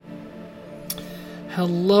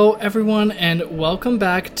Hello everyone, and welcome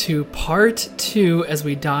back to part 2 as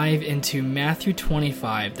we dive into Matthew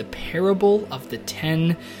 25, the parable of the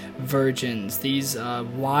 10 virgins. These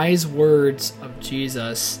wise words of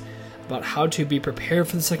Jesus about how to be prepared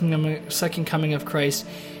for the second coming of Christ,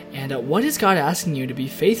 and what is God asking you to be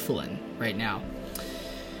faithful in right now.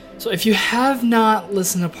 So if you have not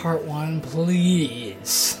listened to part 1,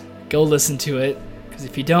 please go listen to it. Because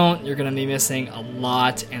if you don't, you're going to be missing a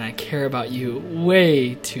lot, and I care about you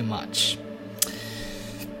way too much.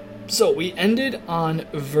 So we ended on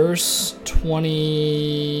verse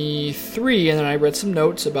 23, and then I read some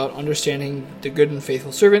notes about understanding the good and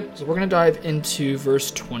faithful servant. So we're going to dive into verse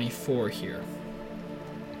 24 here.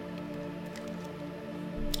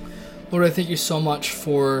 Lord, I thank you so much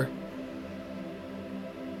for...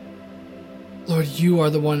 Lord, you are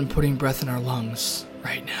the one putting breath in our lungs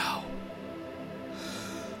right now.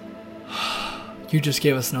 You just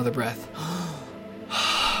gave us another breath.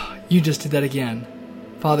 You just did that again.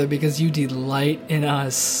 Father, because you delight in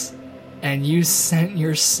us, and you sent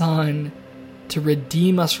your Son to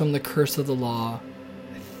redeem us from the curse of the law.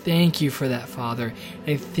 I thank you for that, Father. And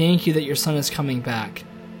I thank you that your Son is coming back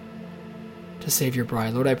to save your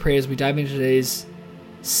bride. Lord, I pray as we dive into today's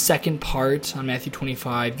second part on Matthew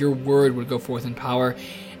 25, your word would go forth in power,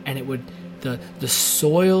 and it would, the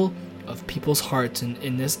soil of people's hearts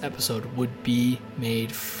in this episode would be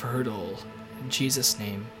made fertile. In Jesus'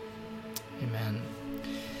 name, amen.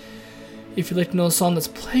 If you'd like to know the song that's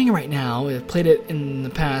playing right now, I've played it in the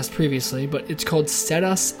past previously, but it's called Set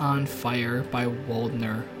Us on Fire by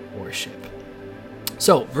Waldner Worship.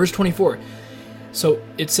 So, verse 24. So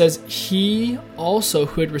it says, he also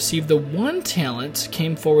who had received the 1 talent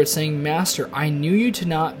came forward saying, Master, I knew you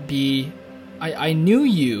to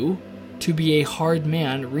be a hard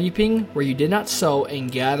man, reaping where you did not sow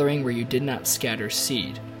and gathering where you did not scatter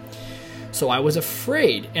seed. So I was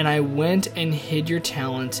afraid, and I went and hid your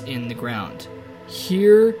talent in the ground. He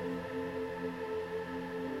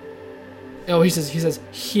says,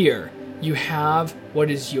 here, you have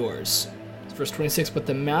what is yours. Verse 26, but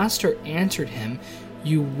the master answered him,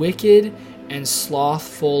 you wicked and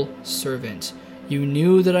slothful servant. You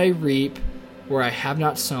knew that I reap where I have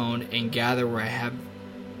not sown and gather where I have...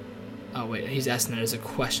 Oh, wait, he's asking that as a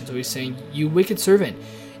question. So he's saying, you wicked servant,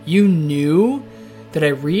 you knew that I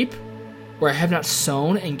reap where I have not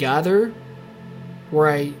sown and gather where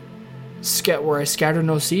I scatter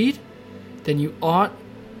no seed? Then you ought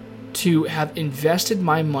to have invested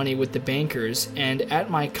my money with the bankers, and at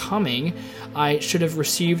my coming I should have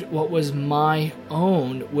received what was my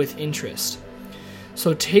own with interest.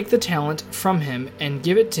 So take the talent from him and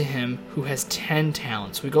give it to him who has 10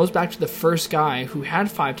 talents. So he goes back to the first guy who had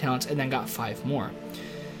 5 talents and then got 5 more.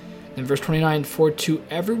 Then verse 29, for to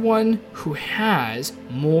everyone who has,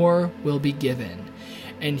 more will be given,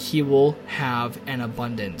 and he will have an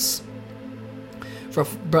abundance.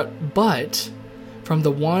 But from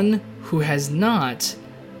the one who has not,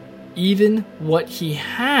 even what he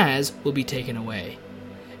has will be taken away,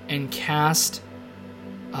 and cast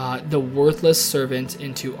the worthless servant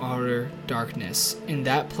into outer darkness, in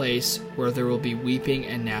that place where there will be weeping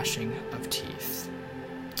and gnashing of teeth.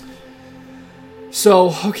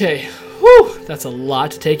 So, okay, that's a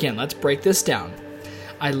lot to take in. Let's break this down.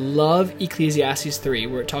 I love Ecclesiastes 3,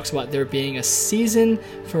 where it talks about there being a season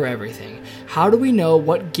for everything. How do we know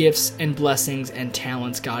what gifts and blessings and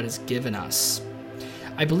talents God has given us?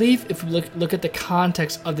 I believe if we look at the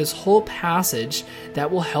context of this whole passage,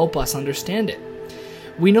 that will help us understand it.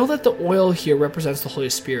 We know that the oil here represents the Holy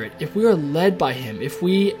Spirit. If we are led by him, if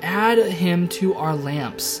we add him to our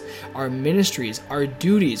lamps, our ministries, our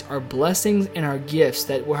duties, our blessings, and our gifts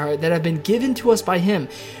that have been given to us by him,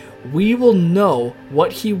 we will know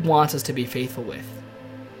what he wants us to be faithful with.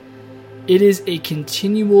 It is a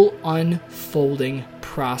continual unfolding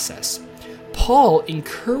process. Paul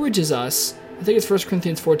encourages us, I think it's 1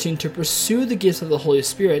 Corinthians 14, to pursue the gifts of the Holy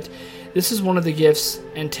Spirit. This is one of the gifts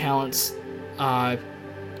and talents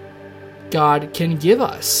God can give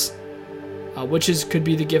us, which could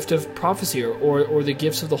be the gift of prophecy or the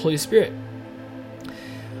gifts of the Holy Spirit.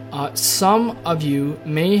 Some of you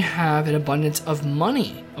may have an abundance of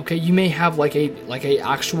money. Okay, you may have like you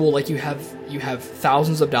have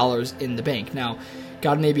thousands of dollars in the bank. Now,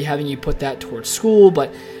 God may be having you put that towards school,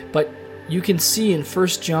 but you can see in 1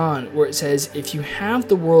 John where it says, if you have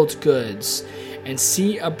the world's goods and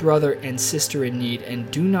see a brother and sister in need and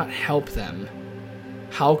do not help them,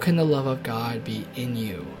 how can the love of God be in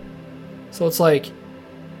you? So it's like,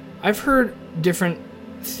 I've heard different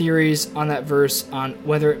theories on that verse on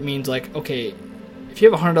whether it means like, okay, if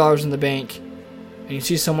you have $100 in the bank and you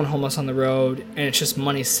see someone homeless on the road and it's just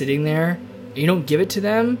money sitting there, and you don't give it to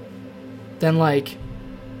them, then like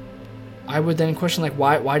I would then question like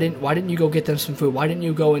why didn't you go get them some food? Why didn't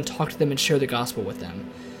you go and talk to them and share the gospel with them?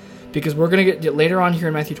 Because we're going to get later on here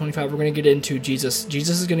in Matthew 25, we're going to get into Jesus.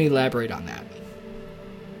 Jesus is going to elaborate on that.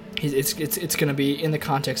 It's going to be in the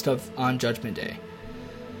context of on Judgment Day.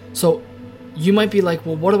 So you might be like,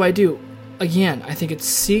 well, what do I do? Again, I think it's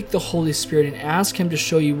seek the Holy Spirit and ask him to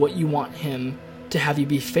show you what you want him to have you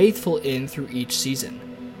be faithful in through each season.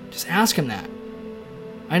 Just ask him that.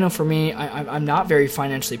 I know for me, I'm not very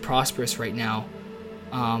financially prosperous right now.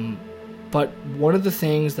 But one of the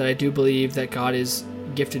things that I do believe that God is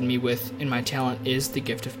gifted me with in my talent is the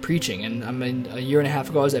gift of preaching. And I mean, a year and a half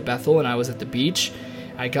ago I was at Bethel and I was at the beach.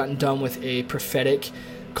 I'd gotten done with a prophetic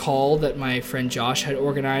call that my friend Josh had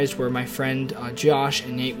organized, where my friend Josh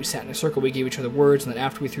and Nate, we sat in a circle, we gave each other words, and then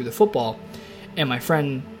after we threw the football, and my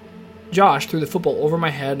friend Josh threw the football over my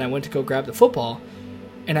head, and I went to go grab the football,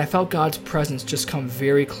 and I felt God's presence just come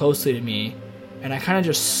very closely to me, and I kind of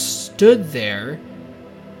just stood there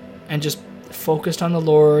and just focused on the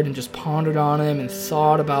Lord and just pondered on him and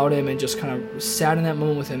thought about him and just kind of sat in that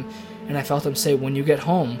moment with him, and I felt him say, when you get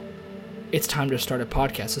home, it's time to start a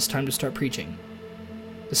podcast. It's time to start preaching.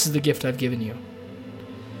 This is the gift I've given you.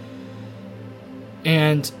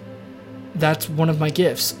 And that's one of my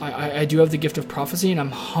gifts. I do have the gift of prophecy, and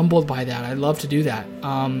I'm humbled by that. I love to do that.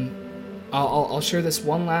 I'll share this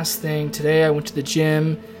one last thing. Today I went to the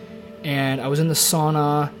gym, and I was in the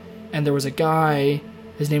sauna, and there was a guy,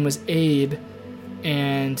 his name was Abe,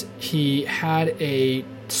 and he had a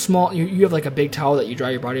small, you have like a big towel that you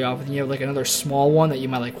dry your body off with, and you have like another small one that you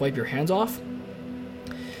might like wipe your hands off.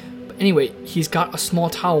 But anyway, he's got a small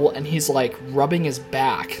towel and he's like rubbing his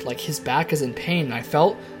back, like his back is in pain, and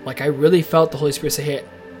I really felt the Holy Spirit say, hey,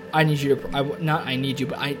 I need you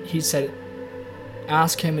to, he said,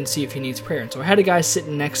 ask him and see if he needs prayer. And so I had a guy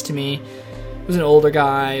sitting next to me. He was an older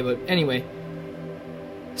guy, but anyway,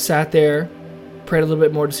 sat there, prayed a little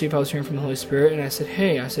bit more to see if I was hearing from the Holy Spirit, and I said,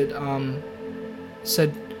 hey,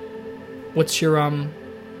 what's your,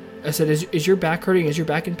 I said, is your back hurting? Is your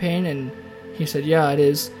back in pain? And he said, yeah, it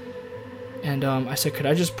is. And I said, could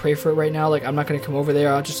I just pray for it right now? Like, I'm not going to come over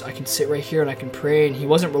there. I can sit right here and I can pray. And he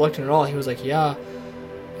wasn't reluctant at all. He was like, yeah.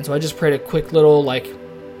 And so I just prayed a quick little, like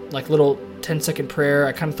little 10-second prayer.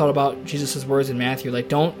 I kind of thought about Jesus' words in Matthew. Like,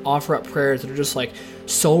 don't offer up prayers that are just like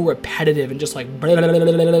so repetitive and just like blah, blah, blah,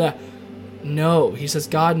 blah, blah. No, he says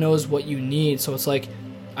God knows what you need. So it's like,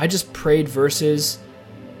 I just prayed verses.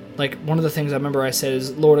 Like, one of the things I remember I said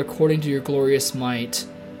is, Lord, according to your glorious might,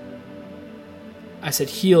 I said,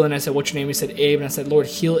 heal. And I said, what's your name? He said, Abe. And I said, Lord,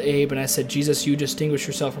 heal Abe. And I said, Jesus, you distinguish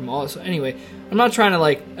yourself from all. So anyway, I'm not trying to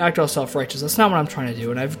like act all self-righteous. That's not what I'm trying to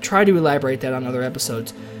do. And I've tried to elaborate that on other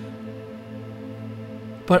episodes.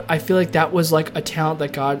 But I feel like that was like a talent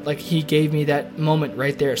that God, like he gave me that moment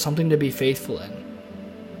right there, something to be faithful in.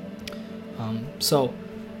 So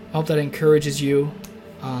I hope that encourages you.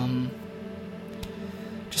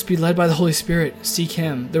 Just be led by the Holy Spirit. Seek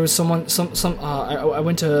him. There was I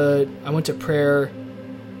went to prayer.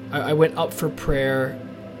 I went up for prayer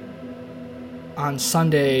on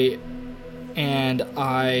Sunday, and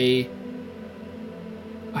I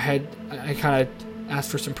kind of asked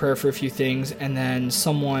for some prayer for a few things, and then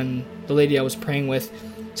the lady I was praying with,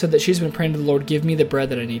 said that she's been praying to the Lord, give me the bread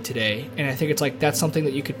that I need today. And I think it's like, that's something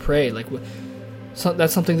that you could pray. Like,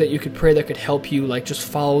 that's something that you could pray that could help you, like, just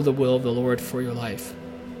follow the will of the Lord for your life.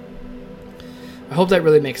 I hope that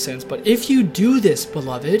really makes sense. But if you do this,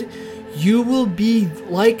 beloved, you will be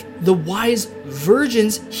like the wise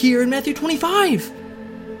virgins here in Matthew 25.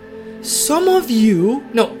 Some of you,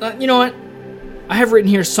 you know what? I have written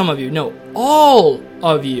here some of you. No, all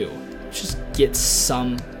of you. Just get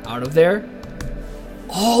some out of there.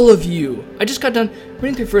 All of you. I just got done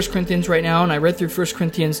reading through 1 Corinthians right now, and I read through 1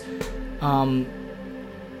 Corinthians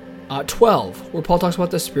 12, where Paul talks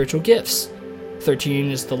about the spiritual gifts. 13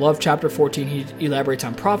 is the love chapter. 14, he elaborates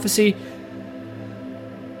on prophecy.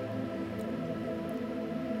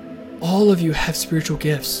 All of you have spiritual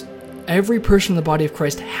gifts. Every person in the body of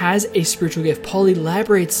Christ has a spiritual gift. Paul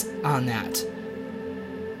elaborates on that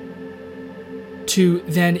to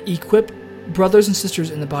then equip brothers and sisters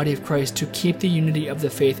in the body of Christ to keep the unity of the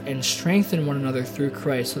faith and strengthen one another through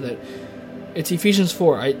Christ. So that it's Ephesians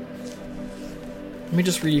 4. Let me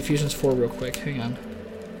just read Ephesians 4 real quick. Hang on.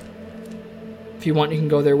 If you want, you can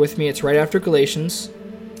go there with me. It's right after Galatians.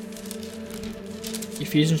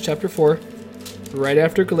 Ephesians chapter 4. Right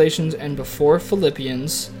after Galatians and before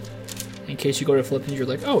Philippians. In case you go to Philippians, you're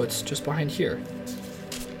like, oh, it's just behind here.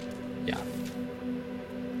 Yeah.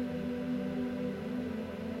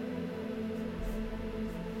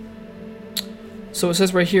 So it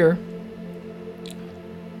says right here,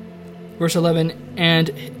 Verse 11,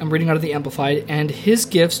 and I'm reading out of the Amplified, and his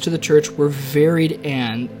gifts to the church were varied,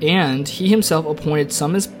 and he himself appointed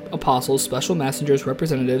some as apostles, special messengers,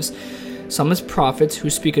 representatives, some as prophets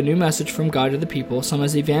who speak a new message from God to the people, some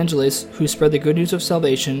as evangelists who spread the good news of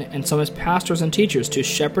salvation, and some as pastors and teachers to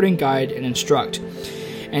shepherd and guide and instruct.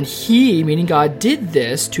 And he, meaning God, did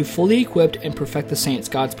this to fully equip and perfect the saints,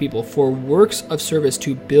 God's people, for works of service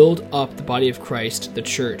to build up the body of Christ, the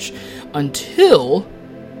church, until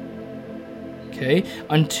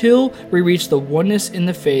we reach the oneness in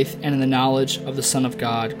the faith and in the knowledge of the Son of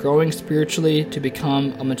God, growing spiritually to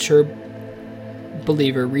become a mature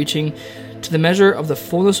believer, reaching to the measure of the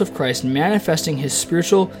fullness of Christ, manifesting his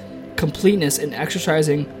spiritual completeness and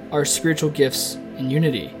exercising our spiritual gifts in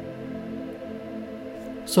unity.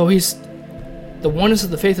 So the oneness of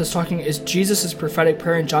the faith is talking is Jesus' prophetic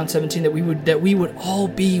prayer in John 17 that we would all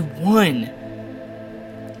be one.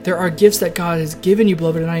 There are gifts that God has given you,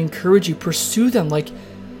 beloved, and I encourage you, pursue them.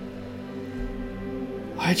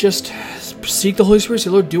 I just seek the Holy Spirit. Say,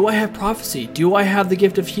 Lord, do I have prophecy? Do I have the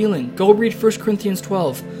gift of healing? Go read 1 Corinthians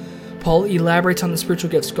 12. Paul elaborates on the spiritual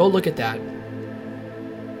gifts. Go look at that.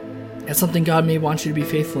 That's something God may want you to be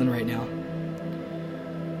faithful in right now.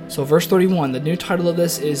 So verse 31, the new title of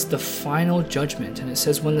this is The Final Judgment. And it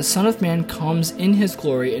says, when the Son of Man comes in his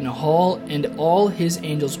glory and all his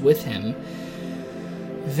angels with him,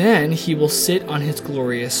 then he will sit on his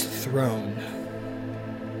glorious throne.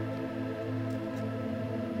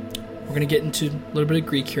 We're going to get into a little bit of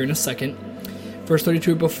Greek here in a second. Verse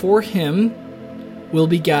 32, before him will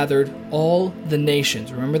be gathered all the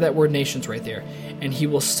nations. Remember that word nations right there. And he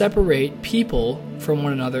will separate people from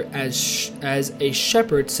one another as a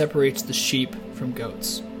shepherd separates the sheep from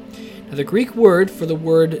goats. Now, the Greek word for the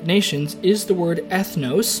word nations is the word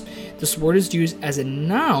ethnos. This word is used as a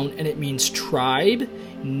noun, and it means tribe,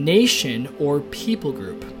 nation, or people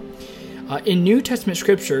group. In New Testament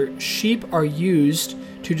scripture, sheep are used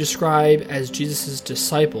to describe as Jesus'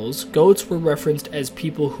 disciples. Goats were referenced as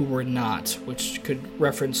people who were not, which could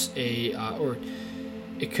reference or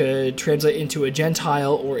it could translate into a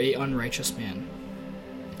Gentile or a unrighteous man.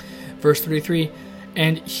 Verse 33,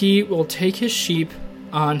 and he will take his sheep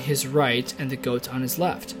on his right and the goats on his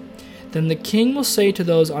left. Then the king will say to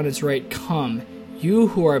those on his right, come, you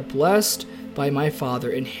who are blessed by my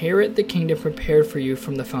Father, inherit the kingdom prepared for you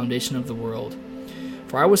from the foundation of the world.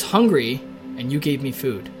 For I was hungry, and you gave me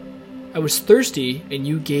food. I was thirsty, and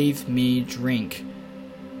you gave me drink.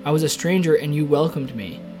 I was a stranger, and you welcomed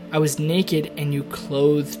me. I was naked, and you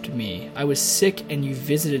clothed me. I was sick, and you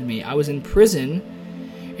visited me. I was in prison,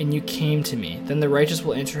 and you came to me. Then the righteous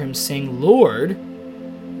will answer him, saying, Lord,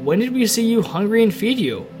 when did we see you hungry and feed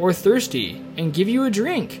you, or thirsty, and give you a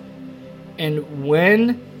drink? And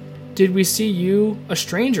when did we see you a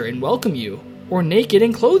stranger and welcome you, or naked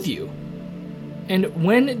and clothe you? And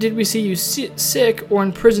when did we see you sick or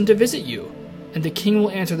in prison to visit you? And the king will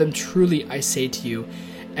answer them, truly I say to you,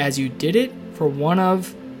 as you did it for one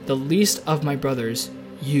of the least of my brothers,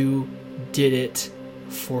 you did it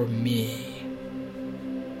for me.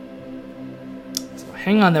 So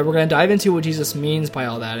hang on there. We're going to dive into what Jesus means by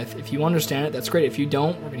all that. If you understand it, that's great. If you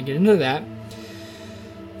don't, we're going to get into that.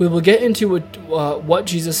 We will get into what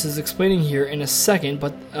Jesus is explaining here in a second,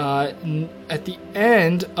 but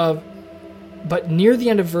near the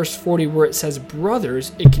end of verse 40, where it says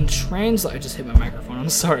brothers, it can translate. I just hit my microphone. I'm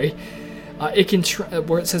sorry.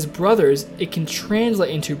 Where it says brothers, it can translate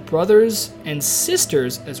into brothers and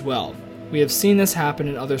sisters as well. We have seen this happen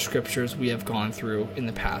in other scriptures we have gone through in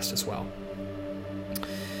the past as well.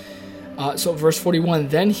 So verse 41,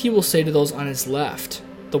 then he will say to those on his left,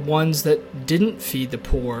 the ones that didn't feed the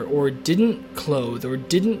poor, or didn't clothe, or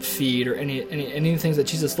didn't feed, or any of the things that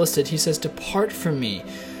Jesus listed, he says, depart from me,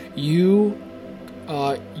 you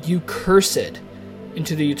cursed,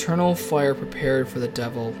 into the eternal fire prepared for the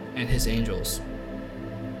devil and his angels.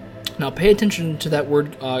 Now pay attention to that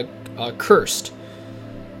word, cursed.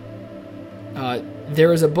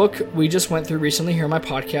 There is a book we just went through recently here on my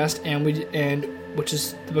podcast, which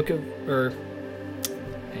is the book of,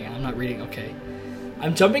 hang on, I'm not reading, okay.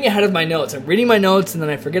 I'm jumping ahead of my notes. I'm reading my notes, and then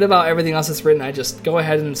I forget about everything else that's written. I just go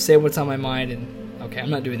ahead and say what's on my mind, and okay, I'm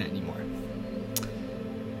not doing that anymore.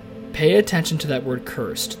 Pay attention to that word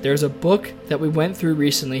cursed. There's a book that we went through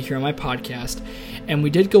recently here on my podcast, and we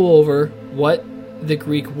did go over what the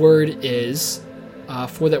Greek word is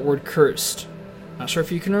for that word cursed. Not sure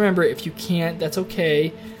if you can remember. If you can't, that's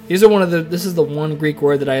okay. This is the one Greek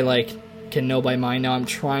word that I can know by mind. Now I'm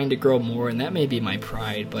trying to grow more, and that may be my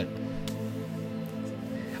pride, but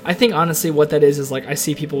I think honestly what that is I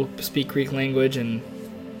see people speak Greek language, and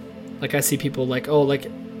I see people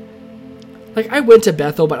like, I went to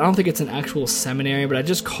Bethel, but I don't think it's an actual seminary, but I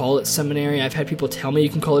just call it seminary. I've had people tell me you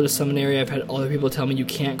can call it a seminary. I've had other people tell me you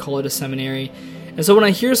can't call it a seminary. And so when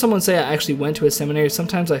I hear someone say I actually went to a seminary,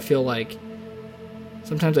 sometimes I feel like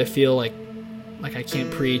I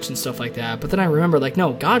can't preach and stuff like that. But then I remember, like,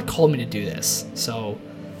 no, God called me to do this. So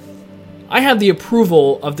I have the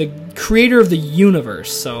approval of the creator of the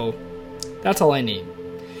universe. So that's all I need.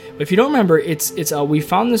 But if you don't remember, we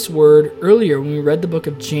found this word earlier when we read the book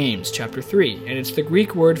of James, chapter 3. And it's the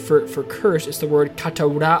Greek word for curse. It's the word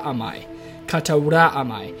katauraamai.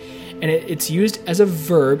 Katauraamai. And it's used as a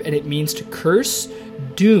verb, and it means to curse,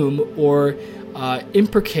 doom, or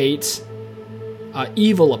imprecate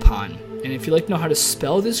evil upon. And if you'd like to know how to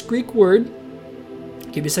spell this Greek word,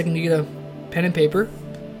 give you a second to get a pen and paper.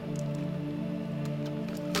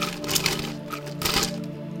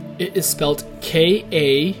 It is spelled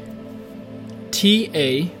K-A-T-A-R-A-O-M-A-I.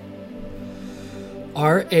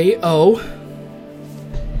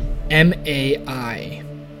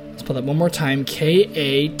 Spell that one more time.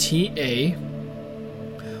 K-A-T-A-R-A-O-M-A-I.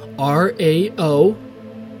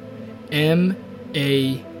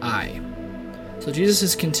 So Jesus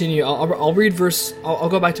is continuing. I'll read verse. I'll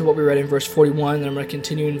go back to what we read in verse 41, and I'm going to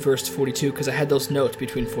continue in verse 42 because I had those notes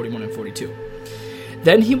between 41 and 42.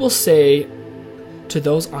 Then he will say to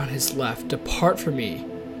those on his left, "Depart from me,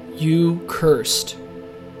 you cursed,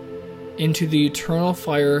 into the eternal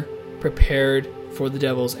fire prepared for the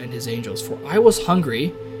devils and his angels. For I was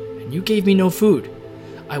hungry, and you gave me no food.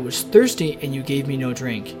 I was thirsty, and you gave me no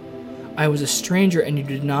drink. I was a stranger, and you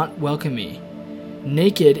did not welcome me.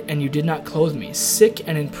 Naked, and you did not clothe me. Sick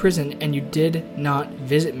and in prison, and you did not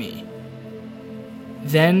visit me."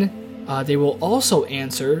 Then they will also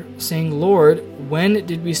answer, saying, "Lord, when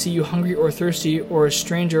did we see you hungry or thirsty, or a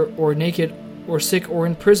stranger, or naked, or sick, or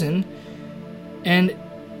in prison, and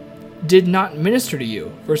did not minister to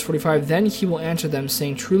you?" Verse 45, "Then he will answer them,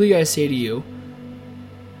 saying, Truly I say to you,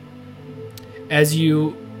 as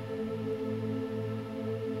you..."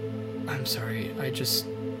 I'm sorry,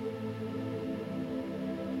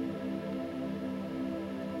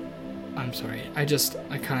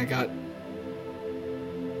 I kind of got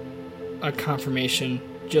a confirmation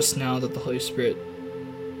just now that the Holy Spirit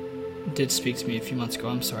did speak to me a few months ago.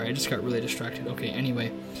 I'm sorry, I just got really distracted. Okay,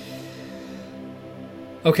 anyway.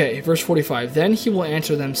 Okay, verse 45. "Then he will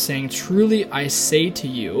answer them, saying, Truly I say to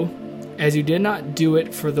you, as you did not do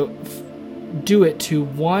it to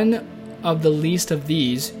one of the least of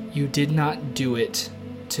these, you did not do it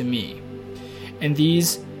to me. And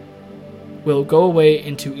these will go away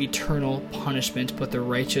into eternal punishment, but the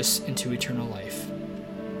righteous into eternal life."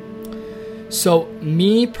 So,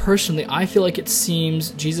 me personally, I feel like it seems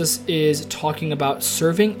Jesus is talking about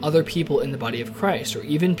serving other people in the body of Christ, or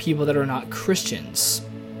even people that are not Christians.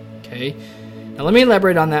 Okay? Now, let me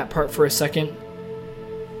elaborate on that part for a second,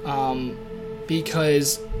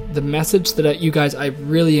 because the message that you guys, I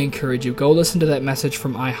really encourage you, go listen to that message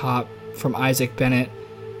from IHOP, from Isaac Bennett,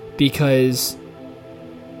 because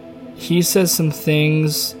he says some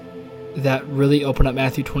things that really open up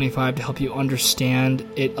Matthew 25 to help you understand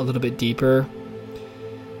it a little bit deeper.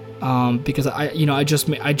 Because I just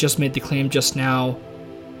made the claim just now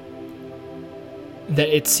that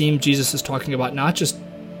it seemed Jesus is talking about not just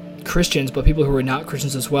Christians, but people who are not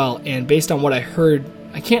Christians as well. And based on what I heard,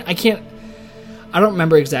 I don't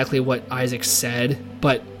remember exactly what Isaac said,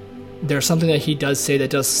 but there's something that he does say that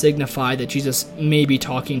does signify that Jesus may be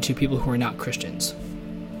talking to people who are not Christians,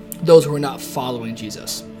 those who are not following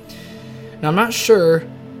Jesus. Now, I'm not sure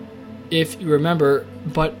if you remember,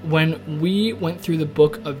 but when we went through the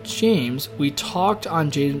book of James, we talked on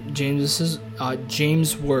James'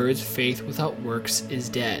 words, "Faith without works is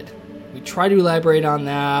dead." We tried to elaborate on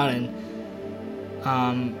that and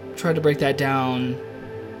tried to break that down.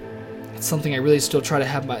 It's something I really still try to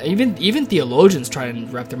have even theologians try to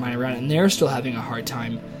wrap their mind around it, and they're still having a hard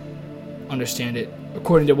time understand it,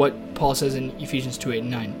 according to what Paul says in Ephesians 2:8 and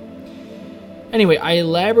 9. Anyway, I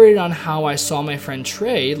elaborated on how I saw my friend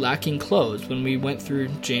Trey lacking clothes when we went through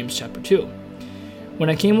James chapter 2. When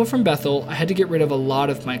I came home from Bethel, I had to get rid of a lot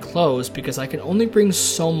of my clothes because I could only bring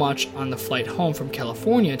so much on the flight home from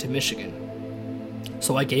California to Michigan.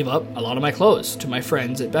 So I gave up a lot of my clothes to my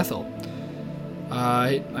friends at Bethel.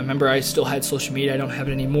 I remember I still had social media. I don't have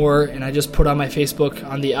it anymore, and I just put on my Facebook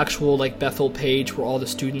on the actual Bethel page where all the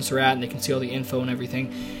students are at and they can see all the info and everything.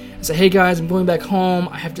 I say, "Hey guys, I'm going back home.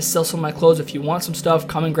 I have to sell some of my clothes. If you want some stuff,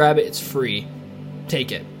 come and grab it. It's free.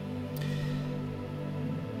 Take it."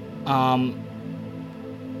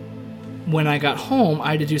 When I got home,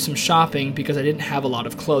 I had to do some shopping because I didn't have a lot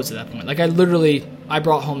of clothes at that point. I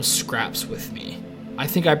brought home scraps with me. I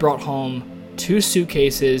think I brought home 2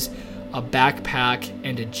 suitcases a backpack,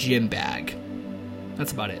 and a gym bag.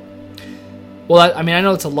 That's about it. Well, I mean, I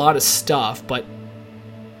know it's a lot of stuff, but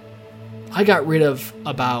I got rid of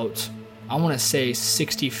about, I want to say,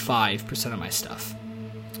 65% of my stuff.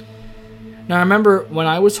 Now, I remember when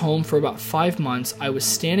I was home for about 5 months, I was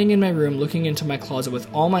standing in my room looking into my closet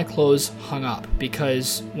with all my clothes hung up,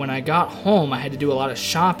 because when I got home, I had to do a lot of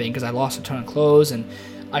shopping because I lost a ton of clothes, and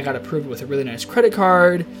I got approved with a really nice credit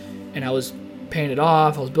card, and I was paying it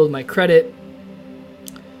off. I was building my credit,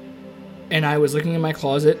 and I was looking in my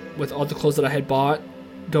closet with all the clothes that I had bought,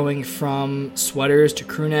 going from sweaters to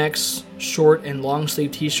crew necks, short and long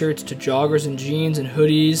sleeve t-shirts to joggers and jeans and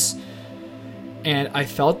hoodies. And I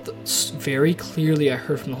felt very clearly, I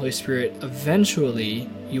heard from the Holy Spirit, eventually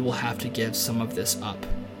you will have to give some of this up.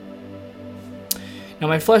 Now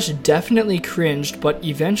my flesh definitely cringed, but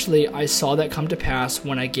eventually I saw that come to pass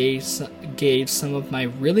when I gave some of my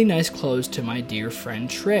really nice clothes to my dear friend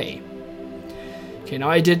Trey. Okay, now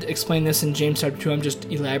I did explain this in James chapter 2, I'm just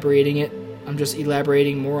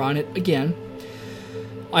elaborating more on it again.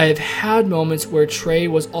 I have had moments where Trey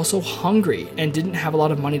was also hungry and didn't have a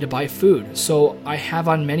lot of money to buy food. So I have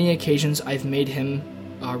on many occasions, I've made him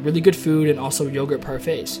really good food and also yogurt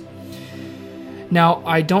parfaits. Now,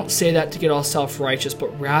 I don't say that to get all self-righteous,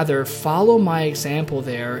 but rather follow my example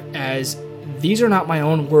there, as these are not my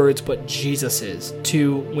own words, but Jesus's.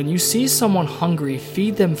 To, when you see someone hungry,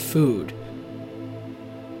 feed them food.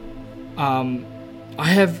 I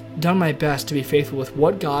have done my best to be faithful with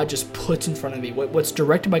what God just puts in front of me. What's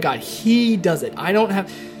directed by God, He does it. I don't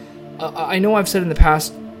have... I know I've said in the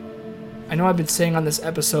past... I know I've been saying on this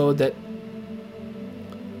episode that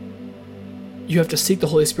you have to seek the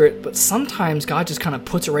Holy Spirit, but sometimes God just kind of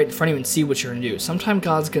puts it right in front of you and see what you're going to do. Sometimes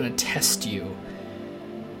God's going to test you.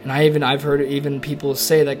 And I've heard even people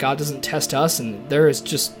say that God doesn't test us, and there is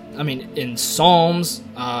just... I mean, in Psalms...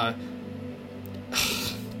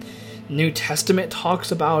 New Testament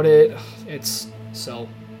talks about it. It's so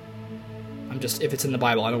if it's in the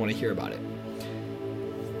Bible, I don't want to hear about it.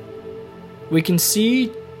 We can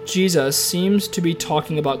see Jesus seems to be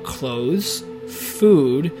talking about clothes,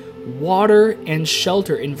 food, water, and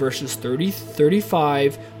shelter in verses 30,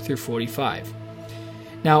 35 through 45.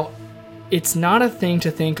 Now, it's not a thing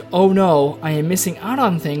to think, oh no, I am missing out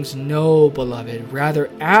on things. No, beloved. Rather,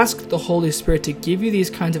 ask the Holy Spirit to give you these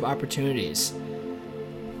kinds of opportunities.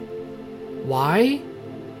 Why?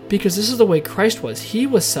 Because this is the way Christ was. He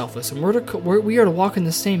was selfless, and we are to walk in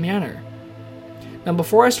the same manner. Now,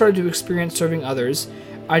 before I started to experience serving others,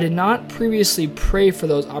 I did not previously pray for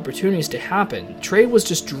those opportunities to happen. Trade was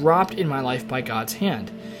just dropped in my life by God's hand.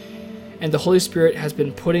 And the Holy Spirit has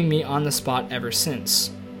been putting me on the spot ever since,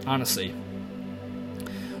 honestly.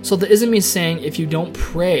 So that isn't me saying if you don't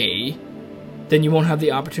pray, then you won't have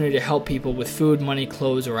the opportunity to help people with food, money,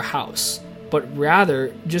 clothes, or a house. But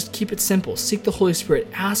rather, just keep it simple. Seek the Holy Spirit.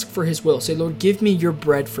 Ask for His will. Say, Lord, give me your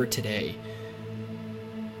bread for today.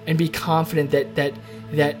 And be confident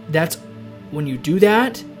that's when you do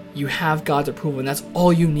that, you have God's approval, and that's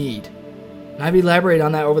all you need. And I've elaborated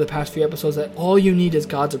on that over the past few episodes, that all you need is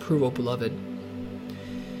God's approval, beloved.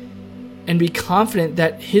 And be confident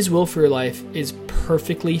that His will for your life is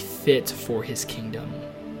perfectly fit for His kingdom.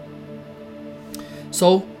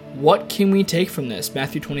 So, what can we take from this?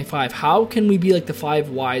 Matthew 25. How can we be like the 5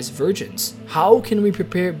 wise virgins? How can we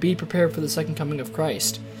be prepared for the second coming of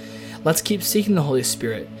Christ? Let's keep seeking the Holy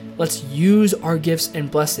Spirit. Let's use our gifts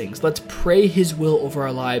and blessings. Let's pray His will over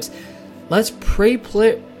our lives. Let's pray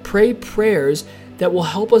prayers that will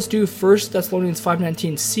help us do 1 Thessalonians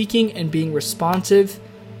 5:19, seeking and being responsive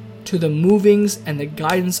to the movings and the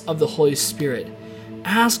guidance of the Holy Spirit.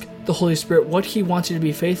 Ask the Holy Spirit what He wants you to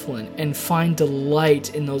be faithful in, and find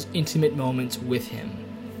delight in those intimate moments with Him.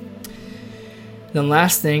 Then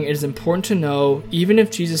last thing, it is important to know, even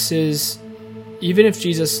if Jesus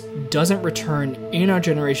doesn't return in our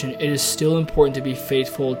generation, it is still important to be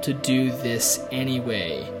faithful to do this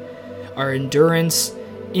anyway. Our endurance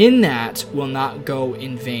in that will not go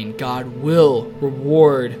in vain. God will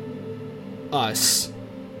reward us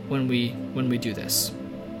when we do this.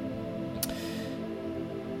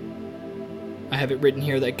 I have it written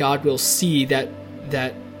here that God will see that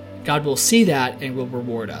God will see that and will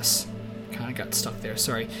reward us. Kind of got stuck there,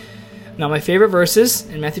 sorry. Now my favorite verses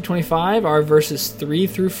in Matthew 25 are verses 3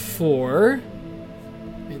 through 4.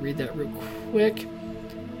 Let me read that real quick.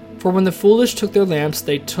 For when the foolish took their lamps,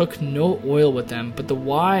 they took no oil with them, but the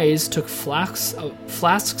wise took flasks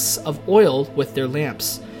of oil with their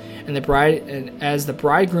lamps. And as the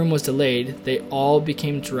bridegroom was delayed, they all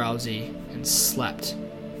became drowsy and slept.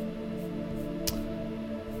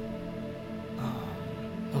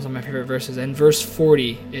 Those are my favorite verses. And verse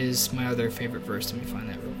 40 is my other favorite verse. Let me find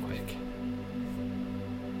that real quick.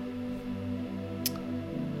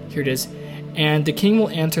 Here it is. And the king will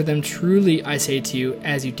answer them, truly I say to you,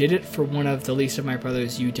 as you did it for one of the least of my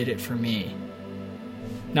brothers, you did it for me.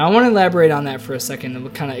 Now I want to elaborate on that for a second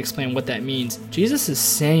and kind of explain what that means. Jesus is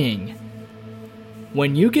saying,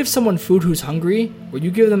 when you give someone food who's hungry, or you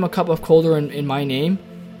give them a cup of cold water in my name,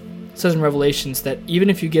 it says in Revelations that even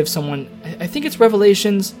if you give someone, I think it's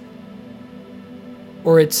Revelations,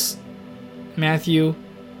 or it's Matthew,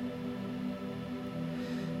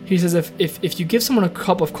 he says, if you give someone a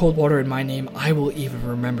cup of cold water in my name, I will even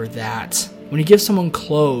remember that. When you give someone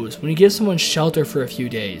clothes, when you give someone shelter for a few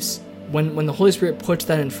days, when the Holy Spirit puts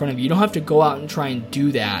that in front of you, you don't have to go out and try and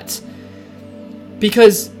do that.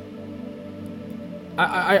 Because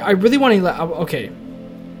I really want to, okay,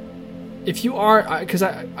 if you are, because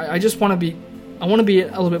I just want to be, I want to be a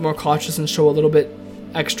little bit more cautious and show a little bit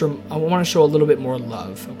extra, I want to show a little bit more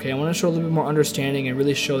love, okay? I want to show a little bit more understanding and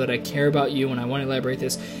really show that I care about you, and I want to elaborate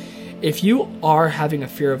this. If you are having a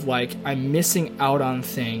fear of like, I'm missing out on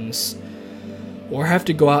things, or have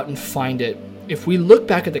to go out and find it, if we look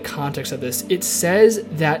back at the context of this, it says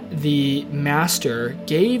that the master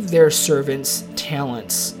gave their servants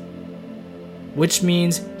talents, which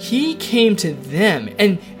means he came to them,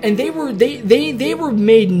 and they were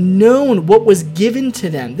made known what was given to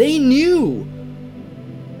them. They knew.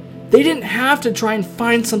 They didn't have to try and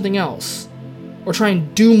find something else or try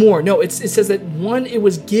and do more. No, it says that it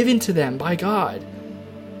was given to them by God.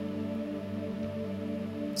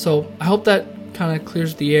 So I hope that kind of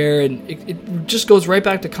clears the air, and it just goes right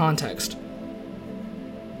back to context.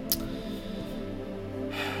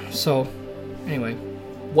 So anyway,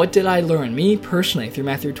 what did I learn? Me personally, through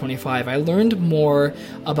Matthew 25, I learned more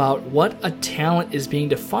about what a talent is being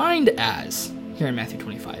defined as here in Matthew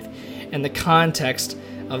 25. And the context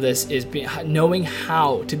of this is knowing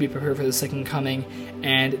how to be prepared for the second coming,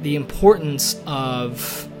 and the importance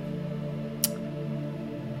of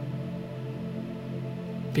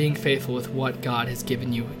being faithful with what God has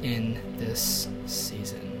given you in this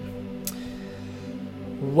season.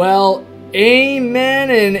 Well, amen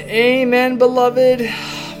and amen, beloved.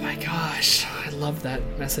 Oh my gosh, I love that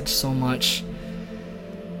message so much.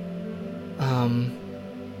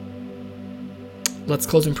 Let's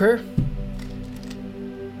close in prayer.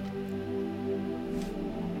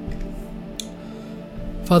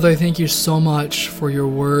 Father, I thank you so much for your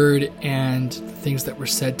word and things that were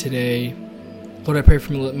said today. Lord, I pray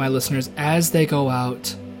for my listeners as they go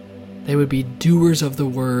out, they would be doers of the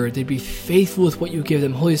word. They'd be faithful with what you give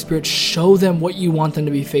them. Holy Spirit, show them what you want them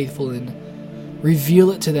to be faithful in.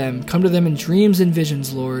 Reveal it to them. Come to them in dreams and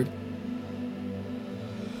visions, Lord.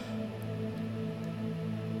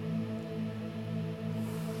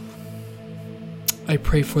 I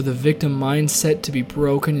pray for the victim mindset to be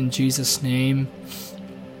broken in Jesus' name.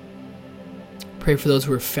 Pray for those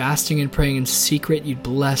who are fasting and praying in secret. You'd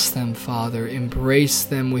bless them, Father. Embrace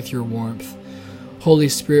them with your warmth. Holy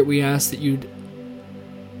Spirit, we ask that you'd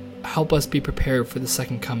help us be prepared for the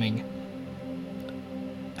second coming.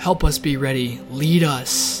 Help us be ready. Lead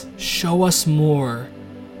us. Show us more.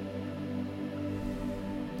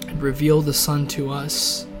 And reveal the Son to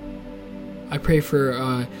us. I pray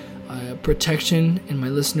for protection in my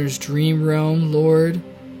listeners' dream realm, Lord.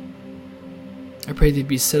 I pray they'd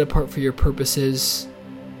be set apart for your purposes,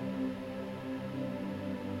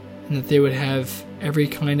 and that they would have every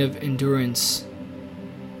kind of endurance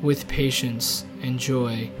with patience and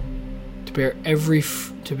joy to bear every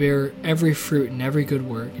fruit and every good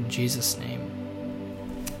work in Jesus' name.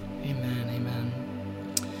 Amen.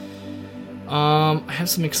 I have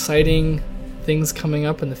some exciting things coming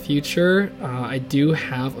up in the future. I do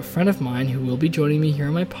have a friend of mine who will be joining me here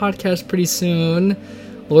on my podcast pretty soon.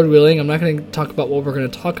 Lord willing. I'm not going to talk about what we're going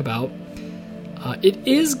to talk about. It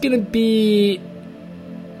is going to be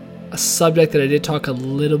a subject that I did talk a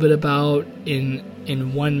little bit about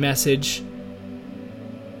in one message,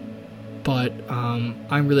 but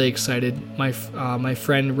I'm really excited. My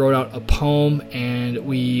friend wrote out a poem, and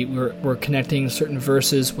we were connecting certain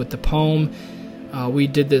verses with the poem. We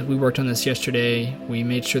did this. We worked on this yesterday. We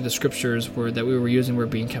made sure the scriptures that we were using were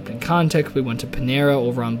being kept in context. We went to Panera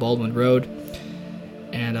over on Baldwin Road.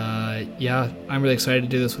 And I'm really excited to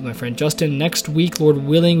do this with my friend Justin. Next week, Lord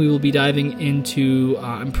willing, we will be diving into.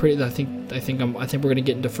 I think we're going to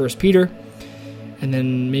get into 1 Peter, and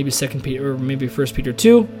then maybe 2 Peter, or maybe 1 Peter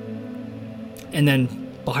 2, and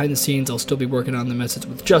then behind the scenes, I'll still be working on the message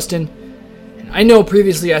with Justin. And I know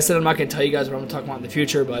previously I said I'm not going to tell you guys what I'm going to talk about in the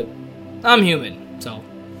future, but I'm human, so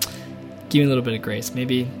give me a little bit of grace.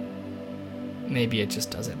 Maybe it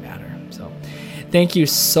just doesn't matter. So. Thank you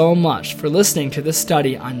so much for listening to this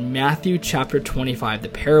study on Matthew chapter 25, the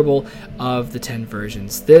parable of the 10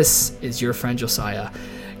 virgins. This is your friend Josiah.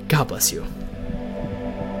 God bless you.